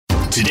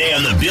Today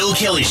on the Bill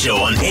Kelly Show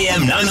on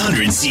AM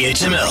 900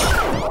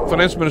 CHML.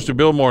 Finance Minister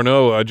Bill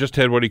Morneau just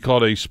had what he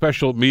called a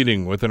special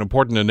meeting with an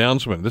important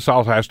announcement. This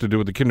all has to do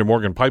with the Kinder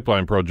Morgan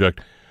pipeline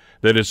project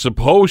that is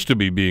supposed to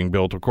be being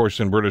built, of course,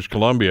 in British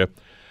Columbia.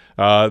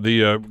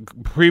 The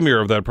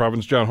premier of that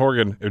province, John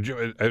Horgan,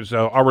 has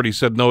already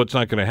said no, it's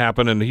not going to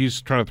happen, and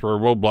he's trying to throw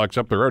roadblocks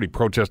up. There are already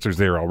protesters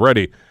there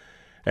already.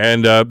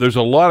 And there's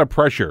a lot of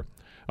pressure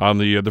on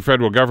the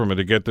federal government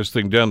to get this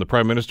thing done. The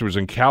Prime Minister was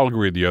in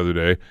Calgary the other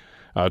day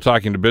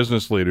talking to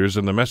business leaders,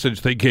 and the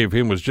message they gave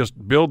him was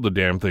just build the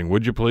damn thing,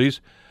 would you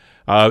please?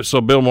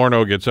 So Bill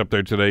Morneau gets up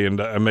there today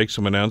and makes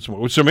some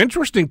announcement with some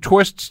interesting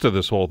twists to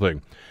this whole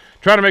thing.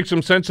 Trying to make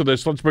some sense of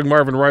this, let's bring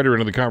Marvin Ryder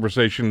into the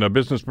conversation, a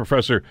business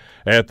professor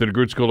at the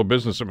DeGroote School of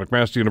Business at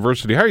McMaster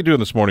University. How are you doing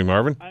this morning,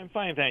 Marvin? I'm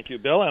fine, thank you,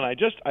 Bill. And I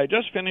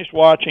just finished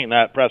watching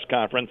that press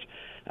conference.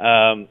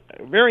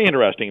 Very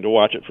interesting to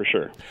watch it for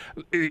sure.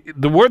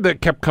 The word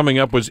that kept coming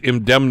up was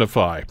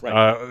indemnify,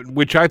 right.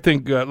 Which I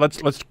think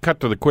let's cut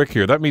to the quick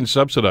here. That means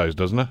subsidize,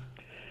 doesn't it?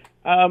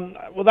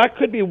 Well, that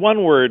could be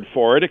one word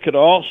for it. It could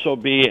also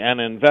be an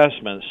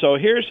investment. So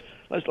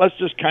let's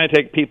just kind of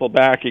take people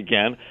back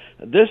again.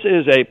 This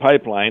is a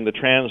pipeline, the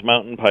Trans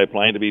Mountain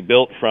Pipeline, to be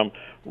built from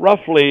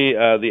roughly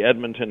the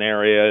Edmonton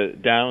area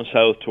down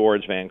south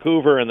towards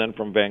Vancouver, and then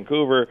from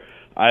Vancouver,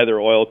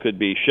 either oil could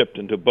be shipped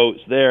into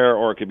boats there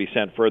or it could be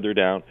sent further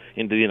down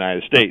into the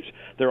United States.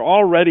 There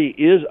already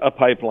is a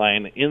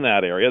pipeline in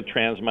that area.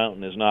 Trans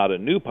Mountain is not a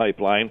new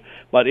pipeline,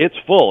 but it's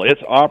full.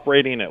 It's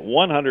operating at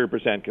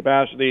 100%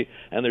 capacity,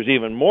 and there's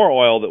even more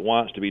oil that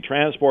wants to be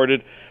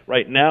transported.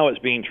 Right now it's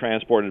being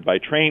transported by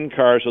train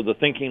cars, so the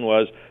thinking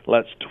was,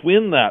 let's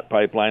twin that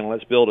pipeline,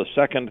 let's build a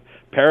second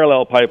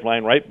parallel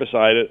pipeline right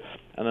beside it,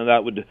 and then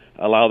that would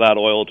allow that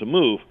oil to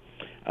move.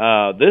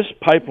 This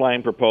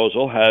pipeline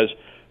proposal has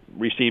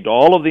received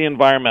all of the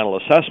environmental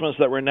assessments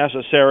that were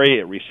necessary.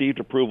 It received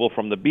approval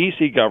from the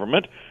BC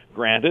government.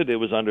 Granted, it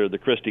was under the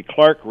Christy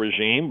Clark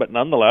regime, but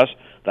nonetheless,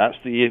 that's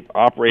the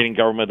operating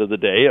government of the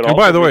day. And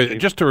by the way,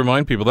 just to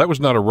remind people, that was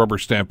not a rubber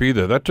stamp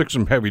either. That took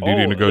some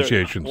heavy-duty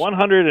negotiations.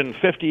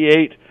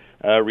 158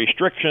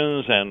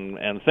 restrictions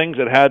and things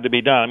that had to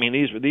be done. I mean,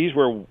 these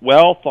were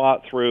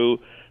well-thought-through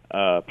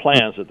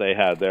plans that they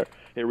had there.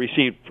 It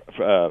received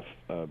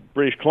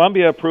British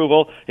Columbia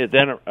approval. It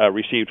then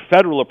received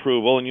federal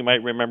approval, and you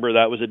might remember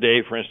that was a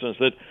day, for instance,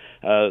 that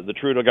the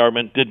Trudeau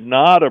government did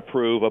not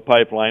approve a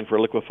pipeline for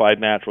liquefied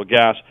natural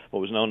gas,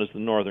 what was known as the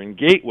Northern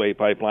Gateway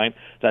pipeline.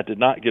 That did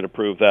not get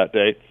approved that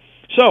day.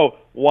 So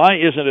why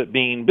isn't it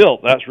being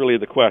built? That's really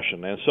the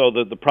question. And so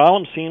the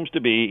problem seems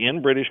to be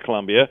in British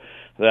Columbia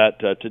that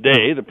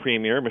today the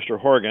Premier, Mr.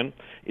 Horgan,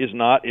 is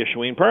not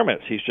issuing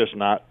permits. He's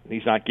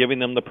not giving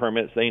them the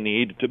permits they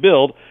need to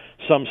build.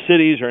 Some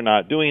cities are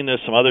not doing this.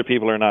 Some other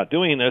people are not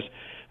doing this.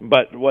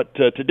 But what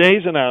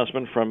today's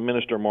announcement from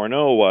Minister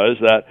Morneau was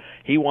that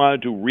he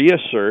wanted to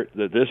reassert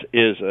that this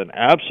is an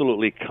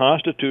absolutely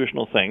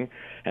constitutional thing,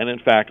 and in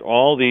fact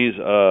all these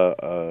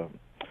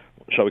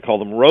shall we call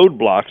them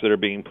roadblocks that are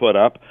being put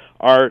up,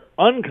 are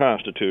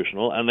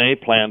unconstitutional, and they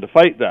plan to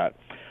fight that.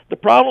 The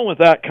problem with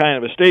that kind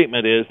of a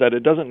statement is that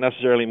it doesn't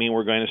necessarily mean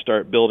we're going to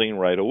start building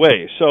right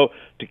away. So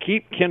to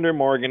keep Kinder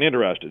Morgan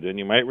interested, and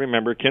you might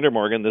remember Kinder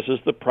Morgan, this is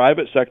the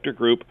private sector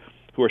group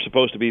who are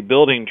supposed to be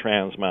building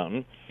Trans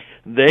Mountain,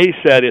 they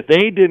said if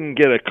they didn't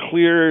get a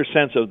clear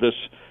sense of this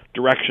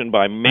direction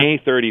by May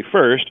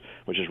 31st,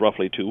 which is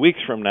roughly 2 weeks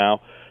from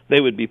now,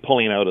 they would be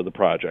pulling out of the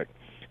project.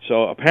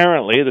 So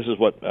apparently, this is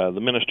what the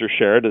minister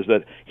shared, is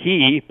that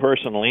he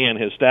personally and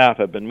his staff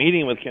have been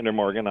meeting with Kinder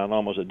Morgan on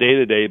almost a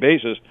day-to-day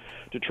basis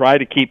to try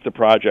to keep the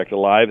project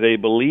alive. They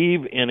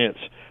believe in its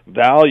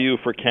value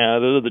for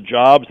Canada, the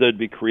jobs that would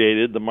be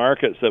created, the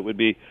markets that would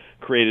be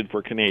created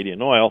for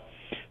Canadian oil.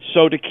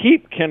 So to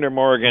keep Kinder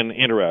Morgan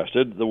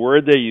interested, the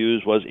word they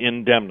used was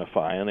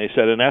indemnify. And they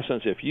said, in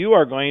essence, if you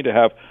are going to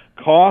have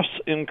costs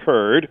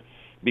incurred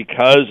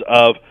because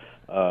of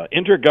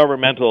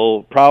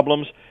intergovernmental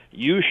problems,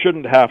 you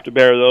shouldn't have to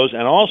bear those,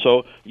 and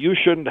also you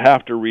shouldn't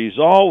have to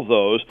resolve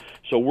those.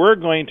 So we're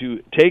going to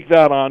take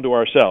that onto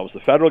ourselves.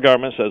 The federal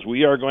government says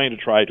we are going to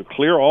try to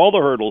clear all the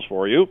hurdles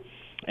for you,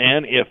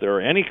 and if there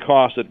are any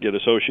costs that get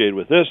associated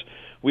with this,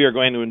 we are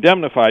going to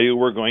indemnify you,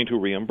 we're going to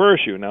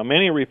reimburse you. Now,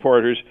 many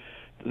reporters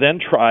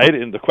then tried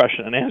in the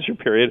question and answer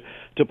period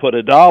to put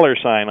a dollar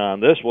sign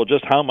on this. Well,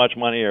 just how much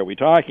money are we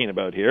talking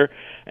about here?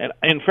 And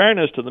in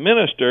fairness to the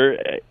minister,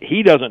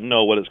 he doesn't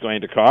know what it's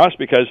going to cost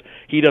because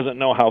he doesn't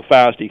know how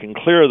fast he can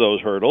clear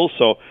those hurdles.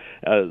 So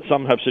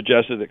some have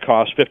suggested it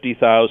costs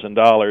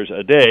 $50,000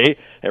 a day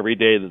every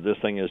day that this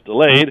thing is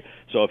delayed.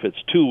 So if it's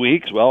 2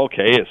 weeks, well,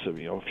 okay, it's a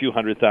few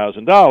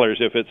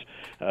 $100,000. If it's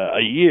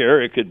a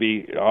year, it could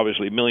be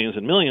obviously millions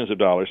and millions of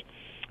dollars.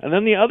 And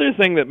then the other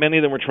thing that many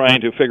of them were trying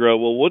to figure out,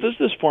 well, what does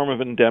this form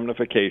of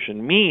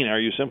indemnification mean? Are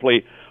you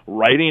simply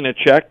writing a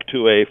check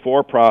to a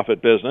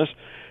for-profit business?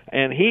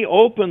 And he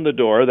opened the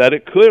door that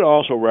it could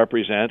also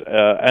represent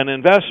an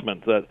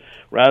investment, that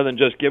rather than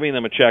just giving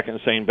them a check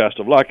and saying best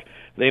of luck,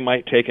 they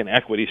might take an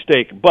equity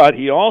stake. But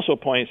he also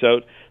points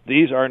out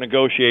these are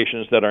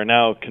negotiations that are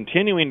now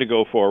continuing to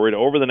go forward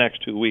over the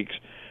next 2 weeks,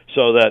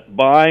 so that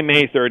by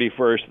May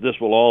 31st, this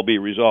will all be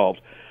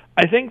resolved.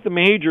 I think the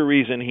major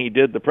reason he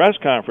did the press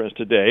conference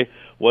today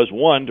was,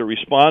 one, to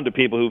respond to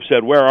people who've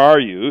said, where are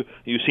you?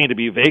 You seem to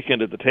be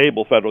vacant at the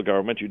table, federal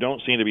government. You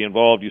don't seem to be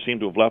involved. You seem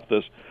to have left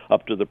this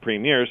up to the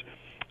premiers.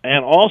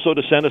 And also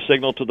to send a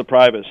signal to the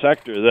private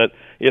sector that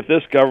if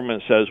this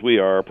government says we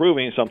are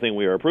approving something, and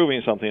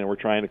we're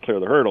trying to clear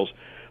the hurdles.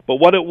 But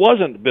what it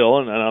wasn't, Bill,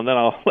 and then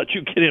I'll let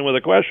you get in with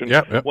a question.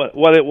 Yep.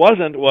 What it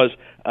wasn't was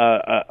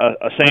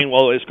saying,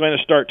 well, it's going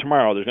to start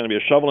tomorrow. There's going to be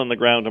a shovel in the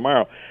ground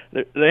tomorrow.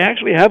 They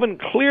actually haven't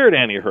cleared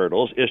any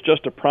hurdles. It's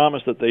just a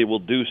promise that they will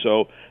do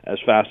so as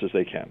fast as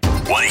they can.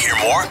 Want to hear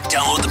more?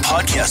 Download the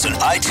podcast on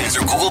iTunes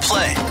or Google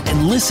Play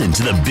and listen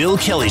to The Bill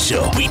Kelly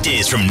Show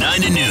weekdays from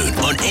 9 to noon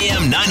on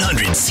AM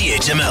 900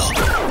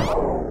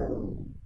 CHML.